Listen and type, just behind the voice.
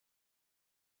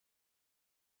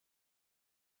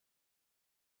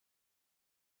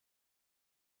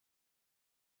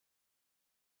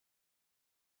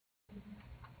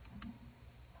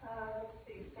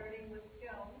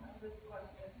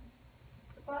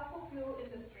The fossil fuel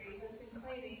industry has been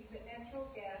claiming that natural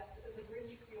gas is a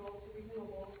bridge fuel to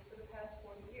renewables for the past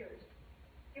 40 years.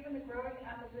 Given the growing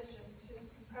opposition to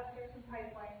compressors and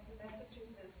pipelines in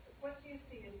Massachusetts, what do you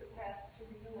see as the path to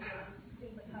renewables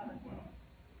in the Commonwealth?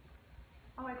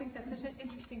 Oh, I think that's such an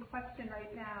interesting question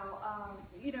right now.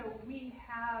 We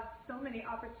have so many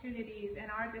opportunities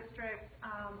in our district.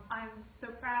 I'm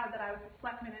so proud that I was a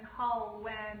selectman in Hull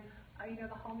when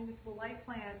the Hull Municipal Light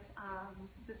Plant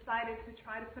decided to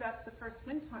try to put up the first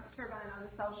wind turbine on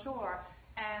the South Shore.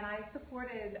 And I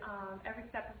supported every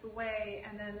step of the way,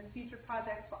 and then the future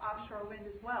projects for offshore wind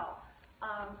as well.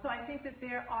 So I think that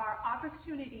there are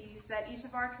opportunities that each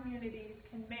of our communities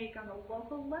can make on the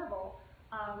local level,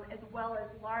 as well as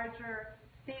larger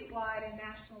statewide and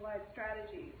national-wide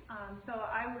strategies. So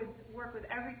I would work with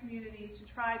every community to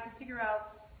try to figure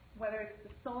out whether it's the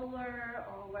solar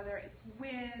or whether it's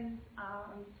wind,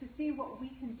 to see what we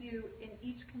can do in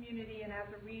each community and as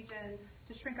a region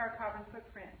to shrink our carbon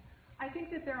footprint. I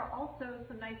think that there are also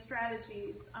some nice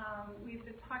strategies. We've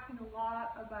been talking a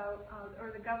lot about, or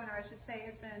the governor, I should say,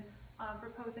 has been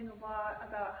proposing a lot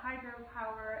about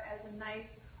hydropower as a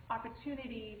nice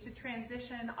opportunity to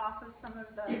transition off of some of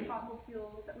the fossil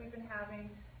fuels that we've been having.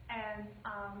 And,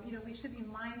 we should be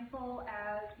mindful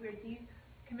as we're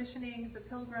decommissioning the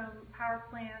Pilgrim power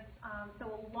plants. So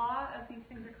a lot of these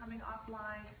things are coming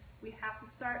offline. We have to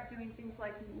start doing things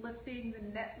like lifting the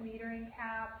net metering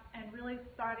cap and really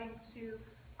starting to,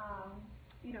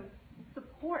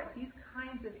 support these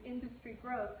kinds of industry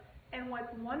growth. And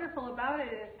what's wonderful about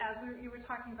it is, as you were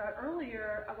talking about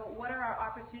earlier, about what are our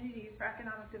opportunities for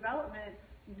economic development,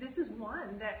 this is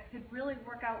one that could really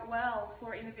work out well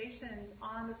for innovations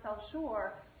on the South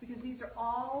Shore, because these are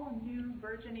all new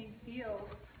burgeoning fields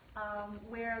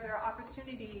where there are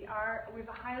opportunity. We have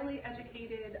a highly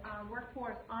educated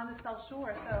workforce on the South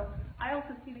Shore, so I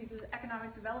also see these as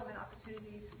economic development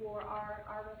opportunities for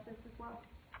our residents as well.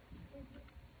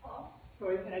 So,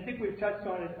 and I think we've touched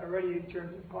on it already in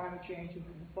terms of climate change and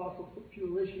the fossil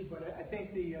fuel issue, but I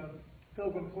think the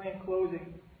Pilgrim plant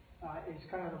closing is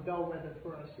kind of a bellwether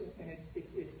for us, and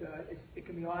it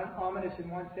can be ominous in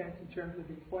one sense in terms of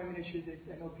the employment issues that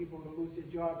I know people are going to lose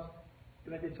their jobs,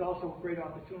 but it's also a great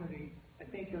opportunity. I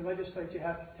think the legislature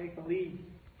has to take the lead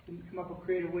and come up with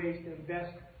creative ways to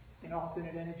invest in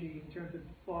alternate energy in terms of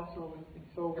fossil and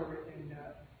solar. And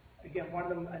again, one of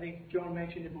them, I think Joan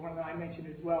mentioned it, but one of them I mentioned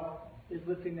as well, is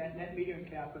lifting that net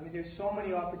metering cap. I mean, there's so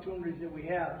many opportunities that we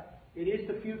have. It is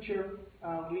the future.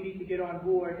 We need to get on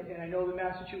board, and I know that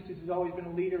Massachusetts has always been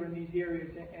a leader in these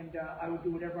areas, and I would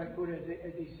do whatever I could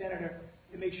as a senator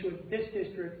to make sure that this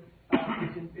district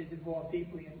is involved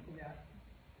deeply in that.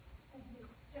 Thank you.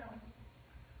 Joan.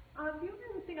 The only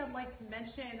other thing I'd like to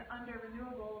mention under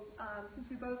renewables, since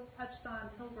we both touched on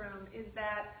Pilgrim, is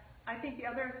that I think the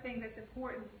other thing that's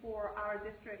important for our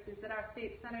district is that our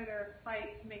state senator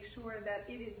fight to make sure that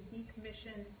it is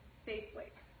decommissioned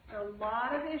safely. There are a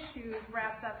lot of issues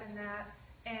wrapped up in that,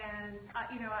 and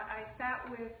I sat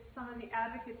with some of the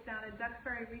advocates down in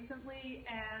Duxbury recently,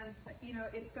 and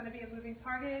it's going to be a moving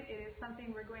target. It is something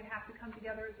we're going to have to come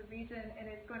together as a region, and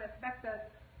it's going to affect us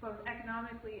both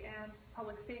economically and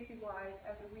public safety-wise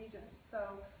as a region.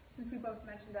 So since we both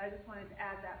mentioned that, I just wanted to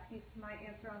add that piece to my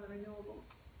answer on the renewables.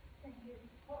 Thank you.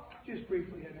 Just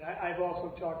briefly, I mean, I've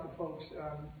also talked to folks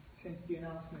since the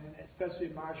announcement, and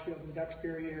especially in Marshfield and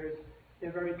Duxbury areas.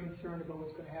 They're very concerned about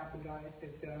what's going to happen down at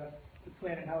the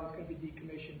plant and how it's going to be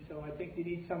decommissioned. So I think they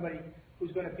need somebody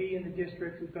who's going to be in the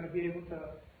district, who's going to be able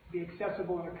to be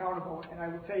accessible and accountable. And I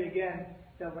will tell you again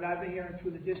that what I've been hearing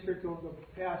through the district over the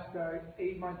past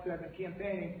 8 months that I've been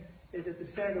campaigning is that the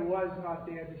senator was not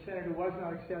there, the senator was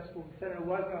not accessible, the senator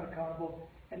was not accountable.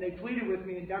 And they pleaded with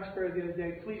me in Duxbury the other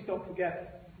day, please don't forget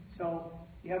it. So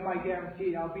you have my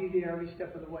guarantee, I'll be there every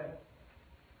step of the way.